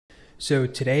So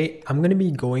today I'm going to be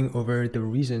going over the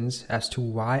reasons as to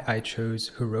why I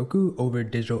chose Heroku over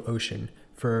DigitalOcean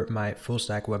for my full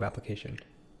stack web application.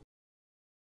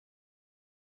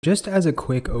 Just as a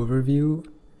quick overview,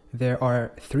 there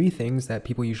are three things that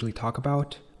people usually talk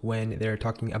about when they're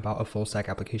talking about a full stack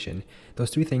application.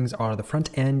 Those three things are the front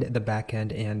end, the back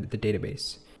end, and the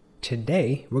database.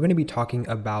 Today, we're going to be talking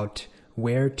about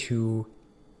where to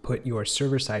put your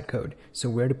server-side code. So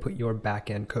where to put your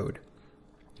back-end code.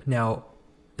 Now,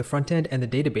 the front end and the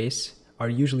database are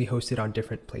usually hosted on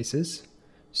different places.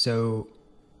 So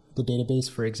the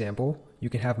database, for example, you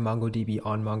can have MongoDB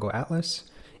on Mongo Atlas,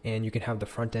 and you can have the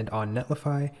front end on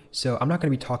Netlify. So I'm not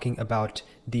going to be talking about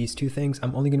these two things.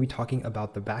 I'm only going to be talking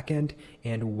about the back end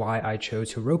and why I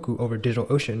chose Heroku over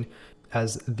DigitalOcean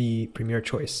as the premier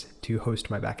choice to host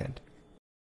my backend.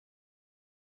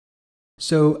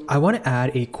 So I want to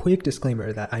add a quick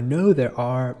disclaimer that I know there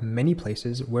are many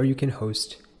places where you can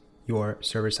host your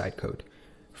server-side code.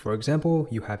 For example,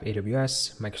 you have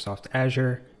AWS, Microsoft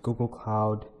Azure, Google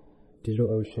Cloud,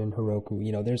 DigitalOcean,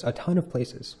 Heroku, there's a ton of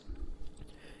places.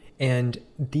 And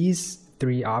these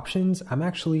three options, I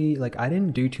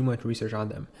didn't do too much research on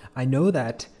them. I know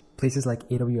that places like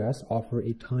AWS offer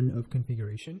a ton of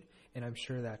configuration, and I'm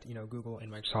sure that, Google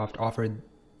and Microsoft offer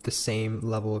the same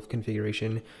level of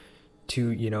configuration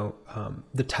to,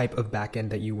 the type of backend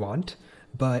that you want.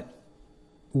 But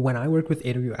when I worked with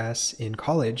AWS in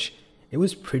college, it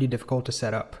was pretty difficult to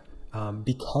set up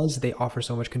because they offer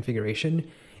so much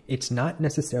configuration. It's not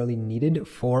necessarily needed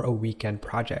for a weekend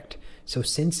project. So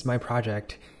since my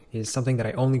project is something that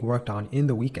I only worked on in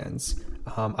the weekends,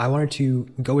 I wanted to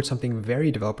go with something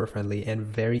very developer friendly and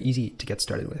very easy to get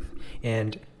started with.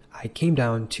 And I came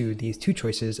down to these two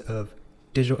choices of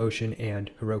DigitalOcean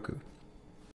and Heroku.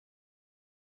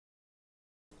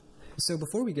 So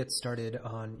before we get started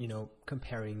on,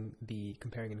 comparing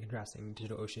and contrasting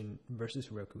DigitalOcean versus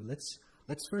Heroku,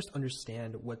 let's first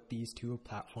understand what these two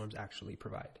platforms actually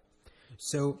provide.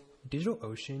 So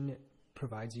DigitalOcean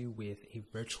provides you with a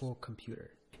virtual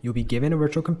computer. You'll be given a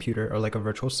virtual computer or like a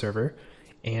virtual server,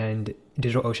 and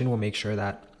DigitalOcean will make sure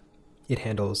that it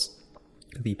handles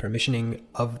the permissioning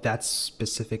of that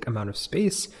specific amount of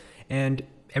space, and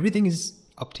everything is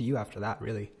up to you after that,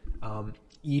 really.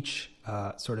 Each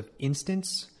sort of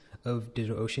instance of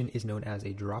DigitalOcean is known as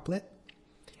a droplet.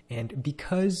 And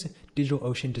because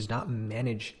DigitalOcean does not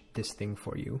manage this thing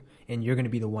for you, and you're going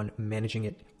to be the one managing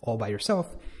it all by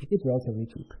yourself, it's relatively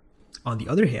cheap. On the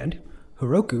other hand,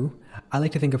 Heroku, I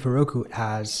like to think of Heroku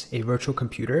as a virtual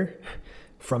computer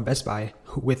from Best Buy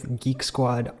with Geek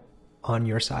Squad on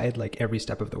your side, like every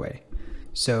step of the way.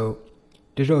 So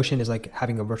DigitalOcean is like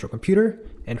having a virtual computer,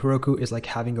 and Heroku is like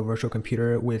having a virtual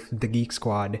computer with the Geek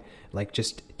Squad, like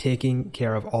just taking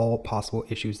care of all possible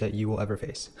issues that you will ever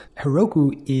face.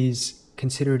 Heroku is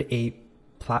considered a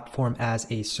platform as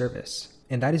a service,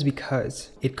 and that is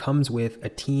because it comes with a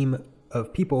team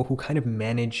of people who kind of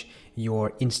manage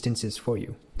your instances for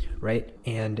you, right?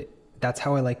 And that's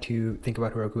how I like to think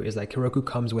about Heroku, is like Heroku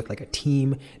comes with like a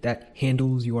team that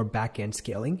handles your backend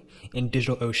scaling. In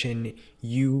DigitalOcean,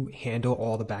 you handle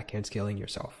all the backend scaling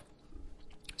yourself.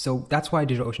 So that's why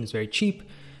DigitalOcean is very cheap.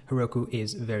 Heroku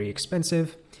is very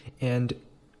expensive. And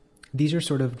these are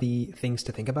sort of the things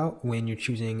to think about when you're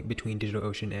choosing between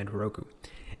DigitalOcean and Heroku.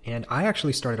 And I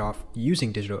actually started off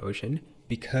using DigitalOcean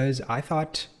because I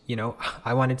thought,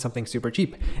 I wanted something super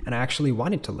cheap, and I actually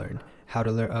wanted to learn how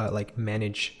to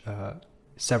manage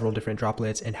several different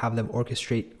droplets and have them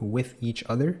orchestrate with each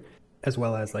other, as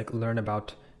well as learn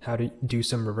about how to do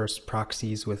some reverse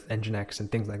proxies with Nginx and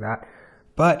things like that.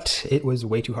 But it was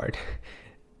way too hard.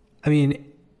 I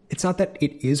mean, it's not that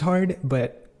it is hard,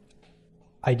 but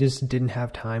I just didn't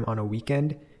have time on a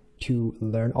weekend to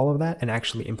learn all of that and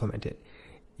actually implement it.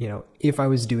 If I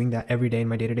was doing that every day in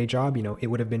my day-to-day job, it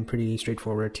would have been pretty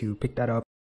straightforward to pick that up.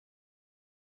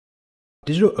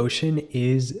 DigitalOcean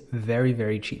is very,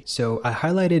 very cheap. So I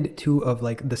highlighted two of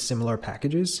the similar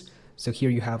packages. So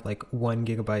here you have 1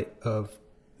 gigabyte of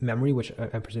memory, which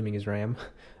I'm presuming is RAM,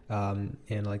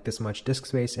 and this much disk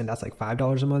space, and that's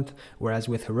 $5 a month. Whereas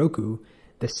with Heroku,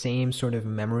 the same sort of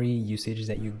memory usage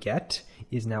that you get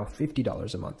is now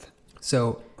 $50 a month.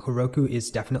 So Heroku is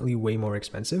definitely way more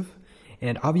expensive.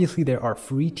 And obviously there are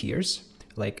free tiers,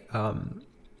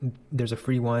 there's a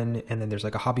free one, and then there's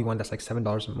a hobby one that's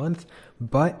 $7 a month.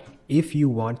 But if you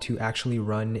want to actually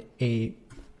run a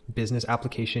business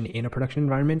application in a production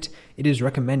environment, it is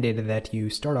recommended that you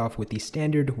start off with the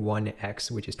standard 1X,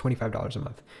 which is $25 a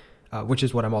month, which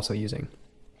is what I'm also using.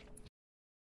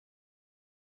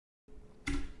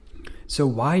 So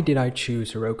why did I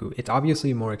choose Heroku? It's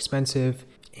obviously more expensive,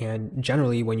 And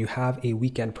generally, when you have a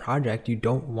weekend project, you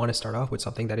don't want to start off with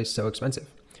something that is so expensive,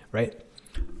 right?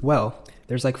 Well,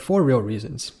 there's like 4 real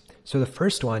reasons. So the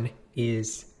first one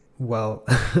is, well,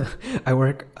 I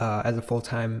work as a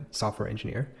full-time software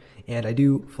engineer, and I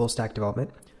do full stack development.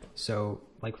 So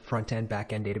like front-end,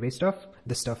 back-end database stuff,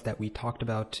 the stuff that we talked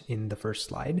about in the first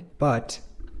slide, but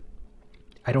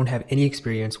I don't have any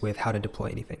experience with how to deploy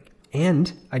anything.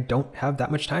 And I don't have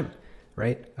that much time,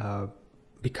 right?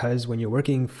 Because when you're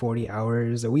working 40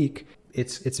 hours a week,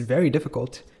 it's very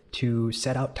difficult to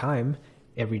set out time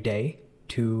every day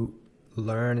to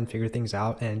learn and figure things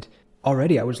out. And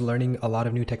already I was learning a lot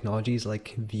of new technologies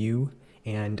like Vue,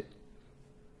 and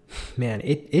man,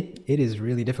 it is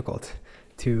really difficult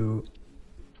to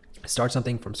start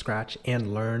something from scratch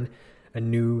and learn a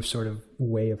new sort of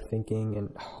way of thinking. And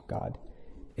oh God,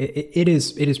 it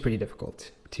is pretty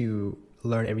difficult to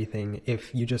learn everything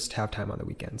if you just have time on the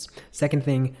weekends. Second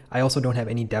thing, I also don't have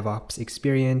any DevOps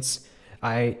experience.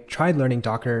 I tried learning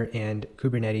Docker and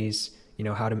Kubernetes,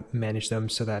 how to manage them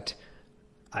so that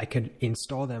I could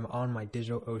install them on my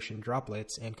DigitalOcean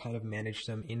droplets and kind of manage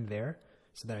them in there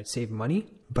so that I'd save money,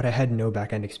 but I had no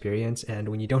backend experience. And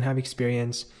when you don't have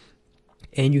experience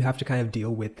and you have to kind of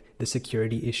deal with the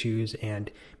security issues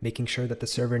and making sure that the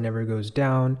server never goes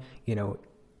down,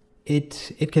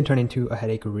 it can turn into a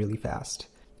headache really fast.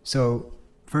 So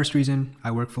first reason,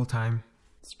 I work full time.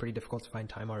 It's pretty difficult to find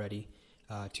time already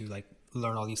to like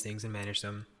learn all these things and manage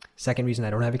them. Second reason, I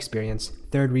don't have experience.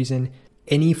 Third reason,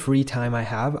 any free time I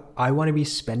have, I want to be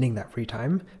spending that free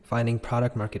time finding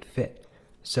product market fit.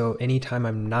 So anytime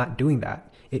I'm not doing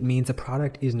that, it means the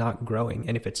product is not growing.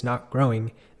 And if it's not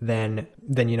growing, then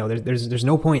there's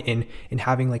no point in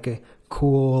having like a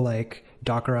cool like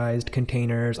Dockerized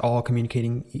containers all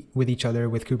communicating with each other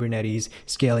with Kubernetes,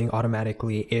 scaling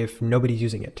automatically if nobody's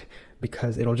using it,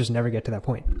 because it'll just never get to that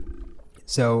point.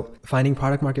 So finding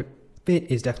product market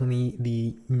fit is definitely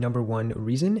the number one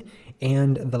reason.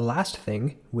 And the last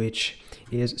thing, which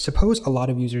is, suppose a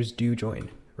lot of users do join,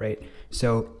 right?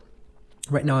 So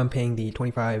right now I'm paying the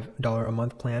 $25 a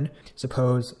month plan.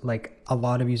 Suppose like a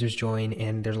lot of users join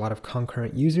and there's a lot of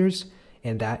concurrent users,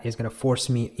 and that is going to force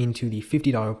me into the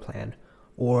 $50 plan,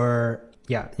 or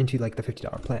into like the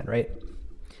 $50 plan, right?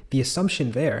 The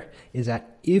assumption there is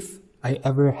that if I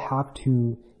ever have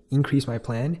to increase my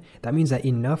plan, that means that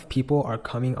enough people are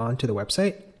coming onto the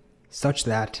website such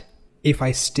that if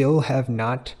I still have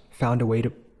not found a way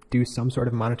to do some sort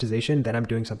of monetization, then I'm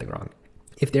doing something wrong.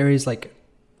 If there is like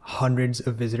hundreds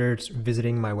of visitors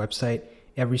visiting my website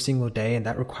every single day, and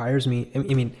that requires me, I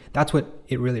mean, that's what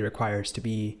it really requires to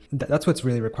be, that's what's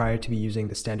really required to be using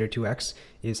the standard 2x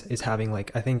is having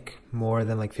like, I think more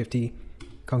than like 50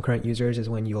 concurrent users is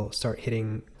when you'll start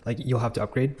hitting, like you'll have to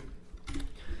upgrade.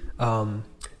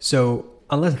 So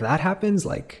unless that happens,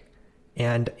 like,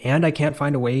 and I can't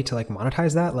find a way to like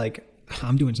monetize that, like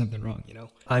I'm doing something wrong,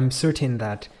 I'm certain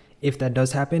that if that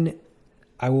does happen,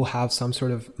 I will have some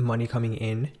sort of money coming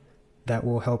in that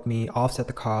will help me offset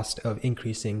the cost of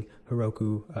increasing the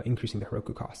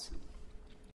Heroku costs.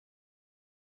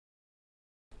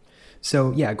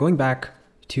 So yeah, going back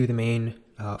to the main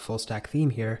full stack theme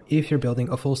here, if you're building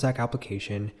a full stack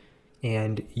application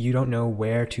and you don't know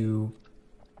where to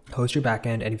host your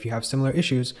backend, and if you have similar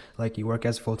issues, like you work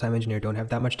as a full-time engineer, don't have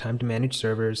that much time to manage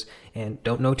servers, and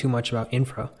don't know too much about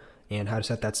infra and how to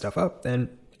set that stuff up, then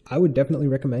I would definitely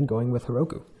recommend going with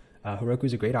Heroku. Heroku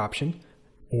is a great option,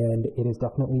 and it is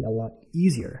definitely a lot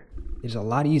easier. It is a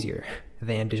lot easier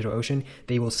than DigitalOcean.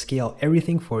 They will scale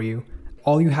everything for you.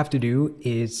 All you have to do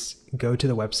is go to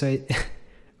the website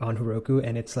on Heroku,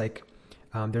 and it's like,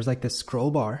 there's like this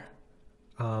scroll bar,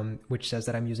 which says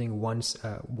that I'm using one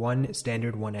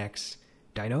standard 1x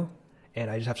dyno, and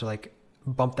I just have to like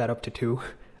bump that up to 2,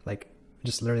 like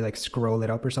just literally like scroll it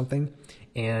up or something.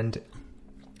 And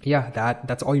yeah,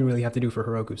 that's all you really have to do for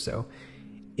Heroku. So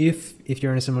if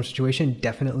you're in a similar situation,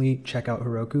 definitely check out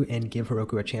Heroku and give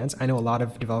Heroku a chance. I know a lot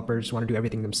of developers want to do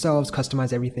everything themselves,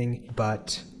 customize everything,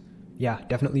 but yeah,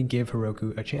 definitely give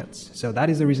Heroku a chance. So that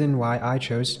is the reason why I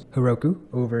chose Heroku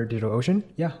over DigitalOcean.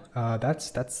 Yeah,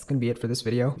 that's gonna be it for this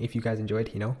video. If you guys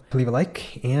enjoyed, leave a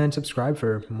like and subscribe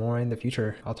for more in the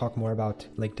future. I'll talk more about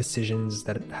like decisions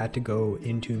that had to go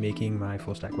into making my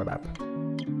full stack web app.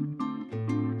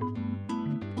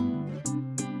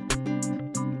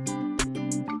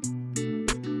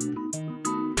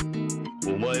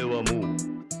 お前はもう